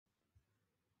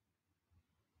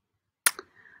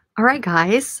All right,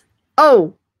 guys.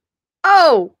 Oh,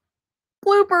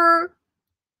 blooper.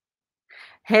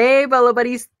 Hey, Bolo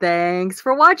buddies. Thanks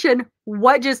for watching.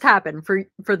 What just happened?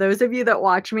 For those of you that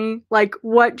watch me, like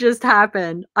what just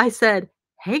happened? I said,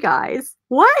 "Hey guys."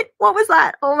 What? What was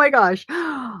that? Oh my gosh.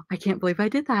 I can't believe I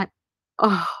did that.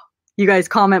 Oh, you guys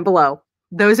comment below.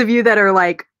 Those of you that are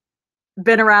like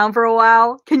been around for a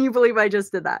while, can you believe I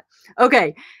just did that?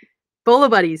 Okay. Bolo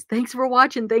buddies, thanks for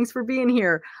watching. Thanks for being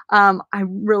here. I'm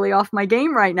really off my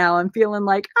game right now. I'm feeling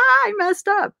like, I messed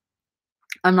up.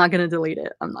 I'm not going to delete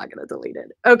it. I'm not going to delete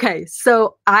it. Okay,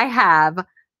 so I have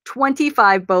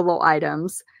 25 Bolo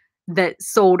items that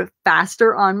sold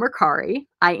faster on Mercari.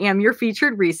 I am your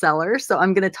featured reseller, so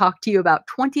I'm going to talk to you about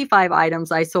 25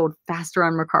 items I sold faster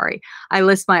on Mercari. I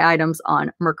list my items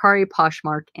on Mercari,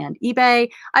 Poshmark, and eBay.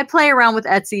 I play around with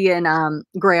Etsy and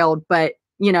Grailed, but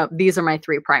you know, these are my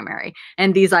three primary,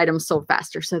 and these items sold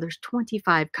faster. So there's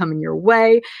 25 coming your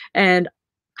way, and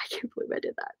I can't believe I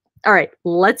did that. All right,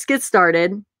 let's get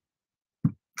started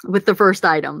with the first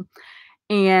item.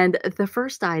 And the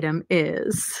first item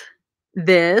is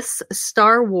this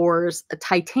Star Wars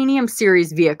Titanium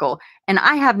Series vehicle. And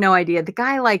I have no idea. The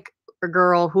guy, like, or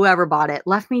girl, whoever bought it,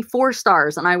 left me 4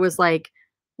 stars. And I was like,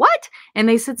 what? And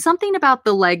they said something about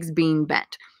the legs being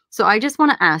bent. So I just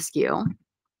want to ask you,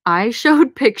 I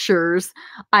showed pictures,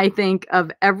 I think,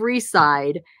 of every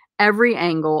side, every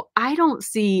angle. I don't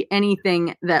see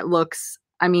anything that looks,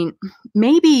 I mean,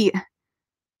 maybe,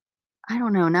 I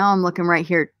don't know. Now I'm looking right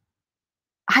here.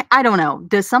 I don't know.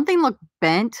 Does something look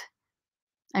bent?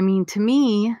 I mean, to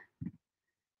me,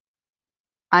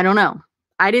 I don't know.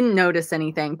 I didn't notice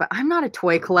anything, but I'm not a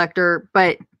toy collector.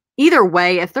 But either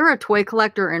way, if they're a toy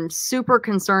collector and super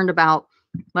concerned about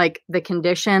like the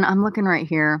condition, I'm looking right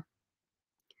here.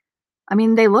 I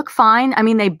mean, they look fine. I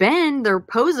mean, they bend, they're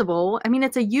posable. I mean,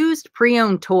 it's a used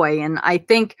pre-owned toy. And I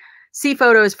think see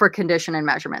photos for condition and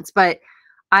measurements, but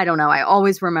I don't know. I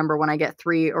always remember when I get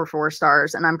 3 or 4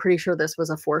 stars, and I'm pretty sure this was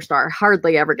a 4-star.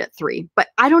 Hardly ever get 3, but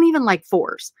I don't even like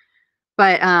 4s.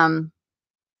 But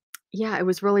yeah, it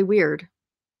was really weird.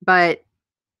 But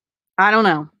I don't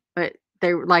know. But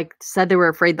they like said they were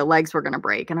afraid the legs were going to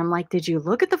break, and I'm like, did you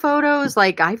look at the photos?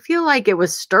 Like, I feel like it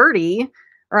was sturdy,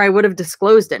 or I would have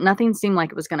disclosed it. Nothing seemed like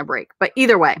it was going to break. But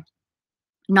either way,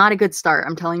 not a good start.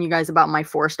 I'm telling you guys about my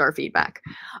 4-star feedback.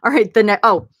 All right,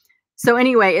 so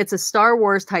anyway, it's a Star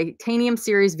Wars Titanium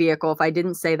Series vehicle. If I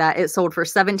didn't say that, it sold for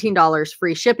 $17,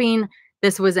 free shipping.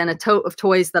 This was in a tote of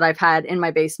toys that I've had in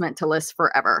my basement to list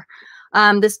forever.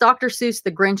 This Dr. Seuss,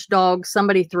 the Grinch dog,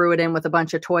 somebody threw it in with a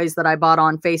bunch of toys that I bought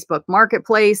on Facebook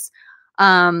Marketplace.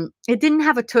 It didn't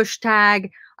have a tush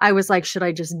tag. I was like, should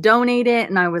I just donate it?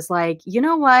 And I was like, you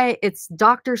know what? It's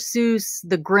Dr. Seuss,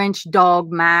 the Grinch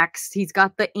dog, Max. He's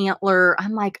got the antler.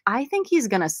 I'm like, I think he's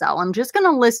going to sell. I'm just going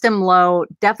to list him low,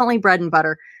 definitely bread and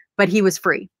butter, but he was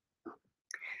free.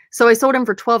 So I sold him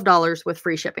for $12 with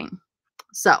free shipping.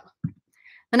 So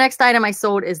the next item I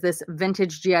sold is this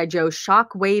vintage G.I. Joe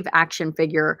Shockwave action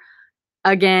figure.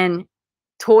 Again,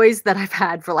 toys that I've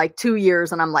had for like 2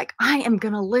 years, and I'm like, I am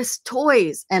going to list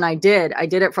toys. And I did. I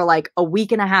did it for like a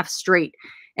week and a half straight.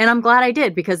 And I'm glad I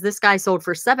did, because this guy sold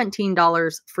for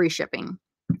 $17 free shipping.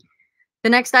 The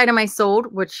next item I sold,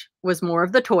 which was more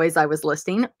of the toys I was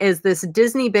listing, is this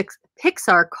Disney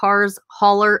Pixar Cars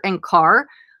hauler and car.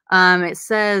 It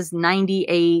says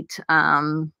 98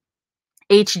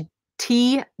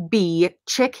 HTB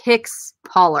Chick Hicks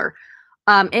hauler.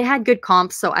 It had good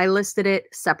comps, so I listed it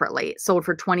separately. It sold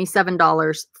for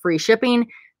 $27 free shipping.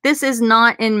 This is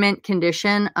not in mint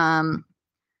condition. I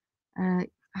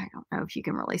don't know if you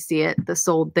can really see it. The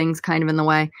sold thing's kind of in the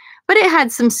way, but it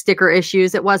had some sticker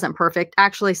issues. It wasn't perfect.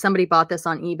 Actually, somebody bought this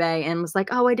on eBay and was like,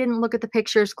 oh, I didn't look at the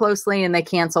pictures closely, and they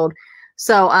canceled.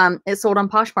 So it sold on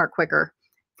Poshmark quicker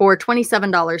for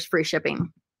 $27 free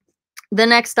shipping. The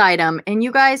next item, and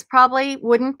you guys probably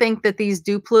wouldn't think that these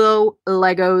Duplo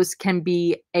Legos can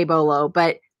be a Bolo,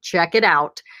 but check it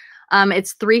out.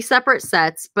 It's 3 separate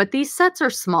sets, but these sets are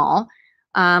small.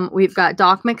 We've got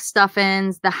Doc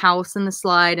McStuffins, the house and the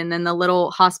slide, and then the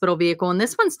little hospital vehicle. And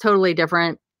this one's totally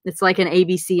different. It's like an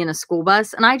ABC and a school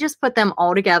bus. And I just put them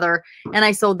all together, and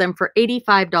I sold them for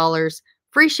 $85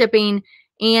 free shipping,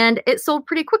 and it sold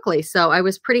pretty quickly. So I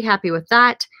was pretty happy with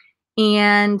that.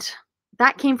 And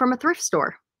that came from a thrift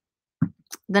store.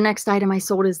 The next item I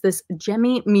sold is this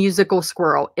Jemmy musical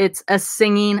squirrel. It's a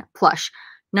singing plush.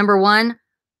 Number 1,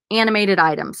 animated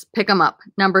items. Pick them up.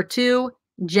 Number 2,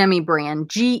 Jemmy brand.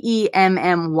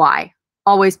 Gemmy.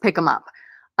 Always pick them up.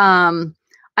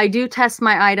 I I do test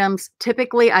my items.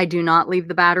 Typically, I do not leave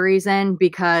the batteries in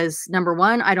because number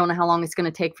one, I don't know how long it's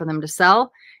going to take for them to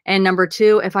sell. And number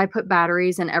two, if I put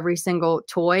batteries in every single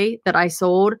toy that I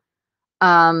sold,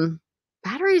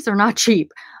 batteries are not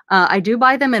cheap. I do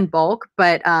buy them in bulk,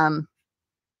 but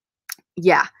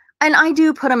yeah. And I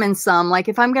do put them in some, like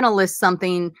if I'm going to list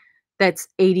something that's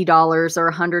 $80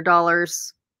 or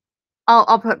 $100,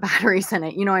 I'll put batteries in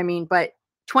it. You know what I mean? But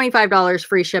 $25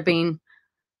 free shipping,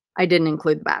 I didn't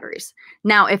include the batteries.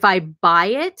 Now, if I buy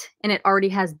it and it already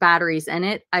has batteries in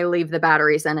it, I leave the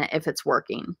batteries in it if it's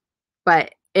working.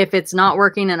 But if it's not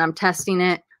working and I'm testing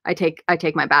it, I take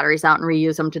my batteries out and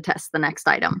reuse them to test the next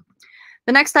item.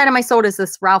 The next item I sold is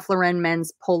this Ralph Lauren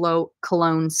men's Polo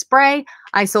cologne spray.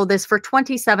 I sold this for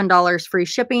 $27 free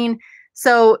shipping.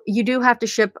 So you do have to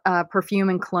ship perfume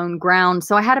and cologne ground.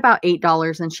 So I had about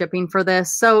 $8 in shipping for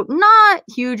this. So not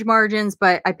huge margins,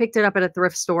 but I picked it up at a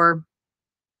thrift store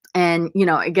and, you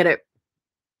know, I get it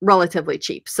relatively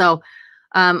cheap. So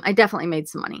I definitely made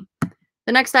some money.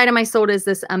 The next item I sold is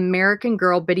this American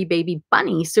Girl Bitty Baby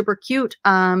Bunny. Super cute.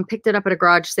 Picked it up at a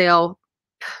garage sale,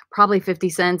 probably 50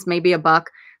 cents, maybe $1.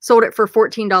 Sold it for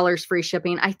 $14 free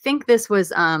shipping. I think this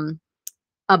was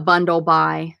a bundle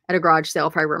buy at a garage sale,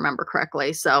 if I remember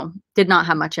correctly. So did not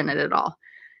have much in it at all.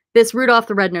 This Rudolph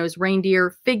the Red-Nosed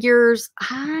Reindeer figures.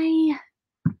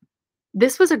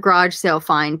 This was a garage sale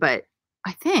find, but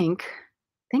I think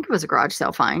it was a garage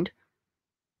sale find.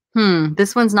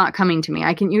 This one's not coming to me.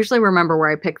 I can usually remember where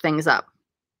I pick things up.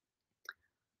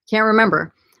 Can't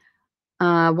remember.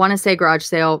 Want to say garage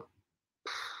sale,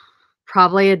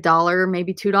 probably $1,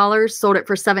 maybe $2. Sold it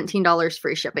for $17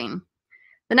 free shipping.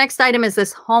 The next item is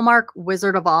this Hallmark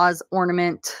Wizard of Oz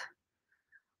ornament.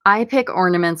 I pick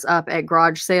ornaments up at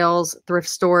garage sales, thrift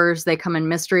stores. They come in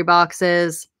mystery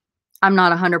boxes. I'm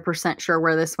not 100% sure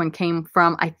where this one came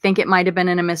from. I think it might have been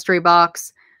in a mystery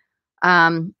box.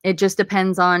 It just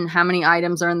depends on how many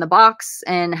items are in the box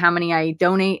and how many I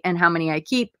donate and how many I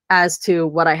keep as to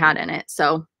what I had in it.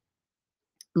 So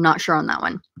I'm not sure on that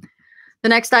one. The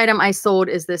next item I sold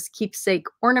is this keepsake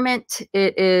ornament.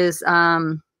 It is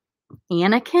Anakin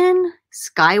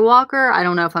Skywalker. I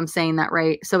don't know if I'm saying that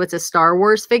right. So it's a Star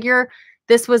Wars figure.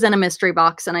 This was in a mystery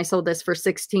box and I sold this for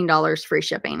 $16 free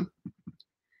shipping.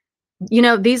 You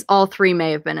know, these all three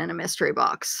may have been in a mystery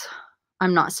box.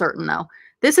 I'm not certain though.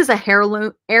 This is a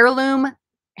heirloom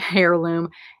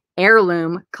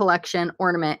collection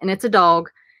ornament, and it's a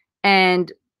dog.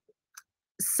 And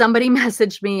somebody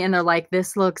messaged me and they're like,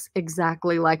 this looks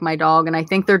exactly like my dog. And I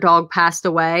think their dog passed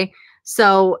away.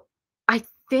 So I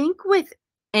think with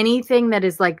anything that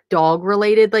is like dog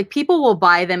related, like people will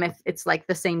buy them if it's like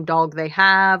the same dog they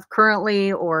have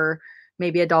currently, or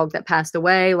maybe a dog that passed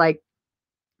away. Like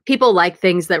people like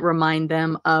things that remind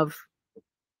them of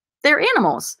their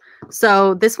animals.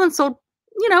 So this one sold,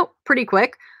 you know, pretty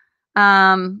quick.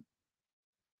 Let's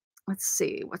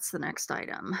see, what's the next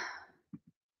item?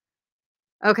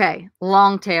 Okay,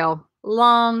 long tail.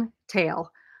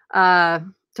 Took a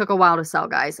while to sell,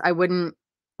 guys. I wouldn't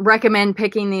recommend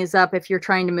picking these up if you're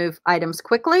trying to move items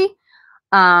quickly.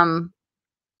 I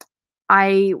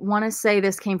want to say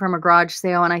this came from a garage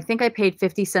sale, and I think I paid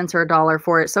 50 cents or $1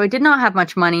 for it. So I did not have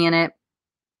much money in it.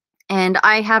 And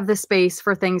I have the space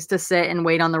for things to sit and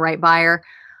wait on the right buyer.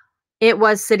 It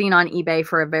was sitting on eBay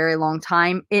for a very long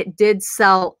time. It did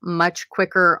sell much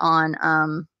quicker on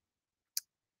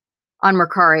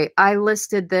Mercari. I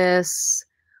listed this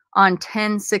on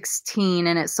 10/16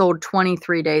 and it sold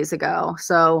 23 days ago.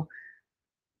 So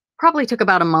probably took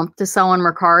about a month to sell on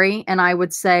Mercari. And I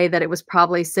would say that it was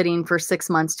probably sitting for 6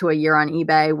 months to a year on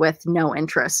eBay with no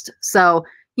interest. So,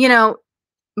 you know,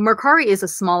 Mercari is a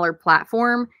smaller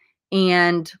platform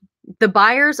and the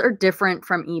buyers are different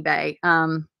from eBay.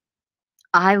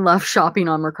 I love shopping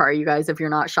on Mercari, you guys. If you're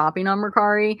not shopping on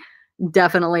Mercari,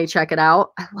 definitely check it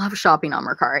out. I love shopping on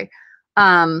Mercari.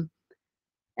 And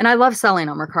I love selling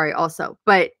on Mercari also.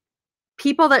 But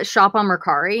people that shop on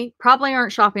Mercari probably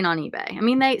aren't shopping on eBay. I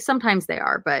mean, sometimes they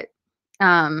are, but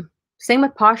same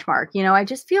with Poshmark. You know, I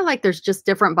just feel like there's just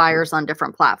different buyers on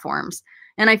different platforms.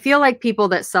 And I feel like people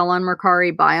that sell on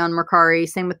Mercari buy on Mercari,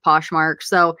 same with Poshmark.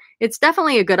 So it's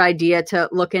definitely a good idea to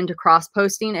look into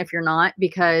cross-posting if you're not,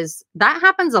 because that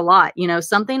happens a lot. You know,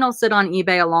 something will sit on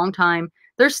eBay a long time.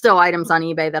 There's still items on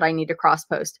eBay that I need to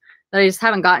cross-post that I just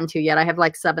haven't gotten to yet. I have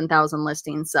like 7,000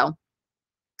 listings. So,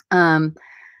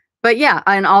 but yeah,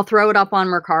 and I'll throw it up on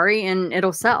Mercari and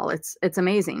it'll sell. It's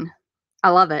amazing. I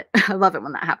love it. I love it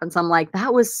when that happens. I'm like,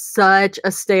 that was such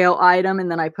a stale item. And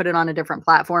then I put it on a different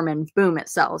platform and boom, it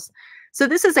sells. So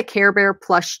this is a Care Bear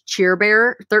plush cheer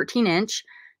bear, 13 inch.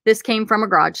 This came from a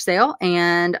garage sale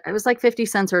and it was like 50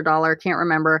 cents or a dollar. Can't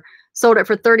remember. Sold it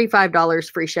for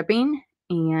 $35 free shipping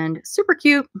and super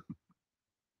cute.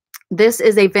 This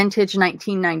is a vintage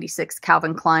 1996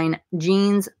 Calvin Klein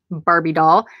jeans Barbie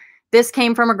doll. This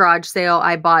came from a garage sale.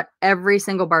 I bought every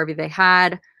single Barbie they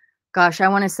had. Gosh, I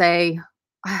want to say,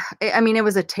 I mean, it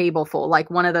was a table full, like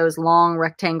one of those long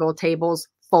rectangle tables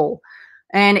full.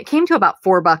 And it came to about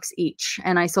 $4 each.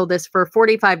 And I sold this for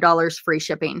 $45 free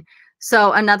shipping.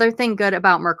 So another thing good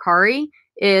about Mercari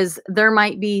is there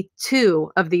might be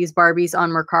 2 of these Barbies on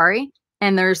Mercari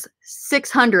and there's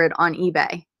 600 on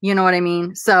eBay. You know what I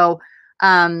mean? So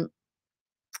the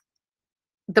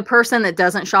person that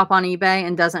doesn't shop on eBay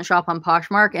and doesn't shop on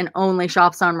Poshmark and only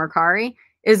shops on Mercari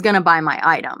is going to buy my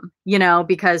item, you know,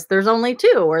 because there's only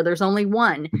 2 or there's only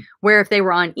 1. Where if they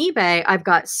were on eBay, I've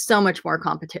got so much more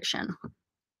competition.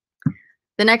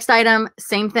 The next item,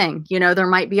 same thing. You know, there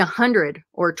might be 100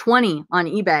 or 20 on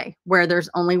eBay where there's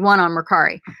only 1 on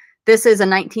Mercari. This is a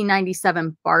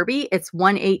 1997 Barbie. It's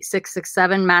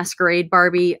 18667 Masquerade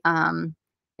Barbie.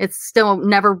 It's still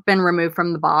never been removed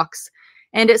from the box.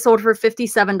 And it sold for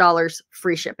 $57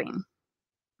 free shipping.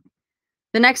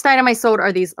 The next item I sold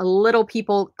are these Little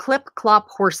People Clip Clop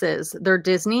horses. They're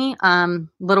Disney.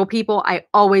 Little People, I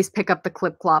always pick up the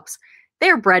Clip Clops.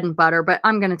 They're bread and butter, but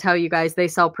I'm going to tell you guys they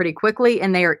sell pretty quickly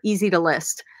and they are easy to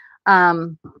list.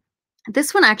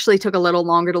 This one actually took a little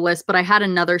longer to list, but I had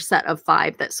another set of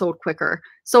 5 that sold quicker.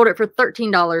 Sold it for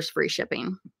 $13 free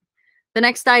shipping. The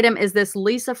next item is this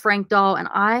Lisa Frank doll, and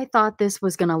I thought this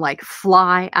was going to like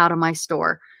fly out of my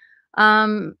store.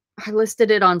 I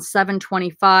listed it on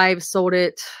 725, sold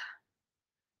it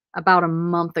about a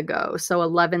month ago, so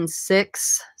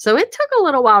 11.6. So it took a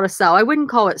little while to sell. I wouldn't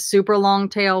call it super long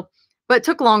tail, but it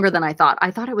took longer than I thought.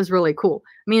 I thought it was really cool.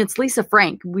 I mean, it's Lisa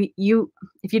Frank.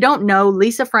 If you don't know,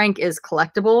 Lisa Frank is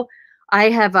collectible. I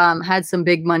have had some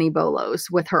big money bolos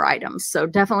with her items, so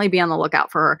definitely be on the lookout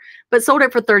for her. But sold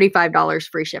it for $35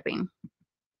 free shipping.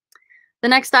 The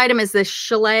next item is this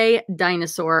Chalet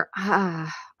dinosaur. I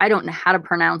don't know how to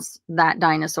pronounce that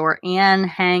dinosaur.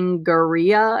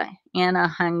 Anhangaria.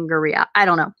 I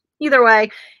don't know. Either way,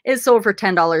 it's sold for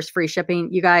 $10 free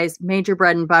shipping. You guys, major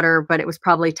bread and butter, but it was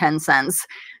probably 10 cents.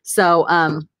 So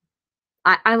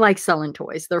I like selling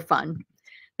toys. They're fun.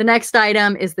 The next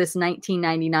item is this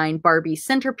 1999 Barbie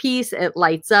centerpiece. It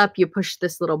lights up. You push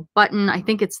this little button. I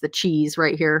think it's the cheese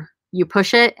right here. You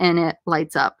push it and it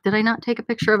lights up. Did I not take a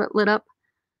picture of it lit up?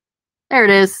 There it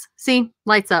is. See,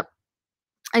 lights up.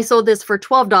 I sold this for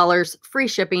 $12 free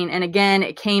shipping. And again,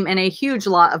 it came in a huge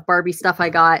lot of Barbie stuff I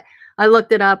got. I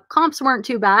looked it up. Comps weren't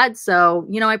too bad. So,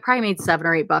 you know, I probably made $7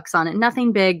 or $8 on it.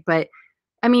 Nothing big, but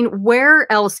I mean,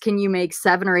 where else can you make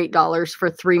 $7 or $8 for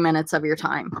 3 minutes of your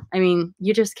time? I mean,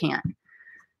 you just can't.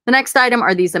 The next item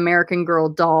are these American Girl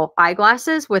doll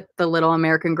eyeglasses with the little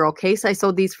American Girl case. I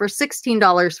sold these for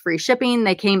 $16 free shipping.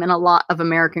 They came in a lot of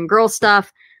American Girl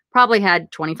stuff. Probably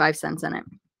had 25 cents in it.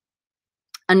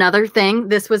 Another thing,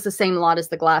 this was the same lot as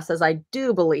the glasses, I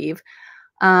do believe.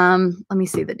 Let me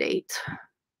see the date.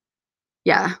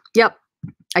 Yeah, yep.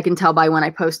 I can tell by when I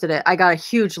posted it. I got a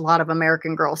huge lot of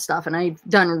American Girl stuff and I've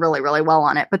done really, really well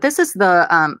on it. But this is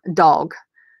the dog.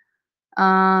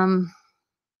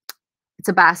 It's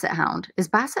a Basset Hound. Is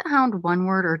Basset Hound 1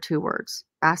 word or 2 words?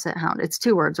 Basset Hound. It's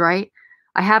 2 words, right?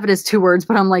 I have it as 2 words,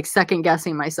 but I'm like second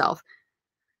guessing myself.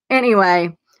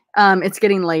 Anyway, it's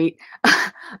getting late.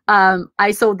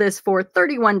 I sold this for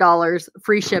 $31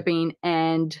 free shipping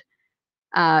and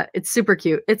it's super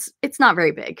cute. It's not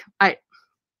very big.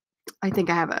 I think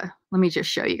I have let me just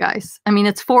show you guys. I mean,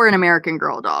 it's for an American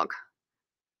Girl dog.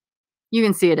 You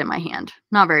can see it in my hand.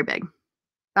 Not very big.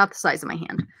 About the size of my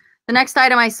hand. The next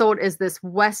item I sold is this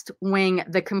West Wing,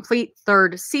 the complete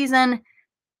 3rd season.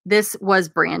 This was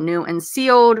brand new and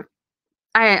sealed.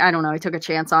 I don't know. I took a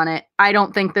chance on it. I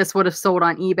don't think this would have sold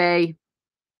on eBay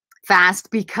fast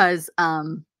because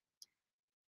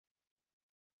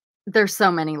there's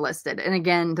so many listed. And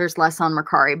again, there's less on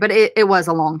Mercari, but it was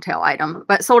a long tail item,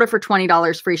 but sold it for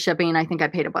 $20 free shipping. I think I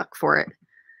paid $1 for it.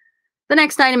 The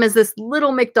next item is this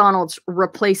little McDonald's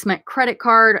replacement credit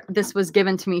card. This was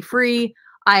given to me free.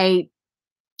 I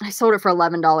sold it for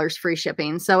 $11 free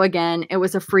shipping. So again, it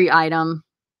was a free item.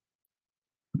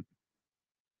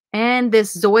 And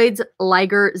this Zoids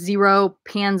Liger Zero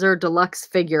Panzer Deluxe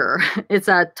figure. It's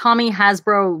a Tommy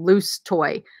Hasbro loose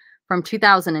toy from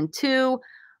 2002.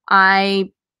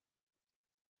 I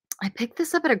picked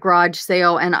this up at a garage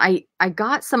sale and I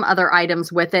got some other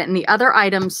items with it and the other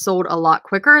items sold a lot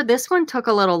quicker. This one took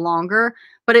a little longer,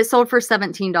 but it sold for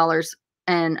 $17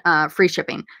 and free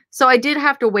shipping. So I did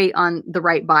have to wait on the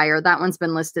right buyer. That one's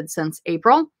been listed since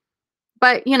April.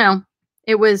 But, you know,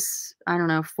 it was, I don't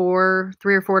know, $3 or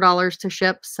 $4 to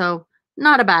ship. So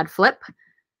not a bad flip.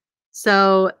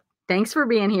 So thanks for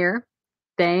being here.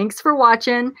 Thanks for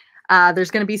watching.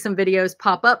 There's going to be some videos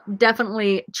pop up.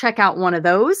 Definitely check out one of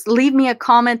those. Leave me a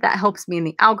comment. That helps me in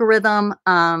the algorithm.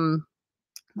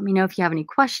 Let me know if you have any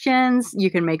questions. You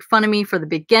can make fun of me for the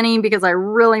beginning because I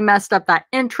really messed up that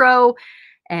intro.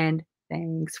 And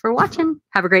thanks for watching.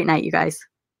 Have a great night, you guys.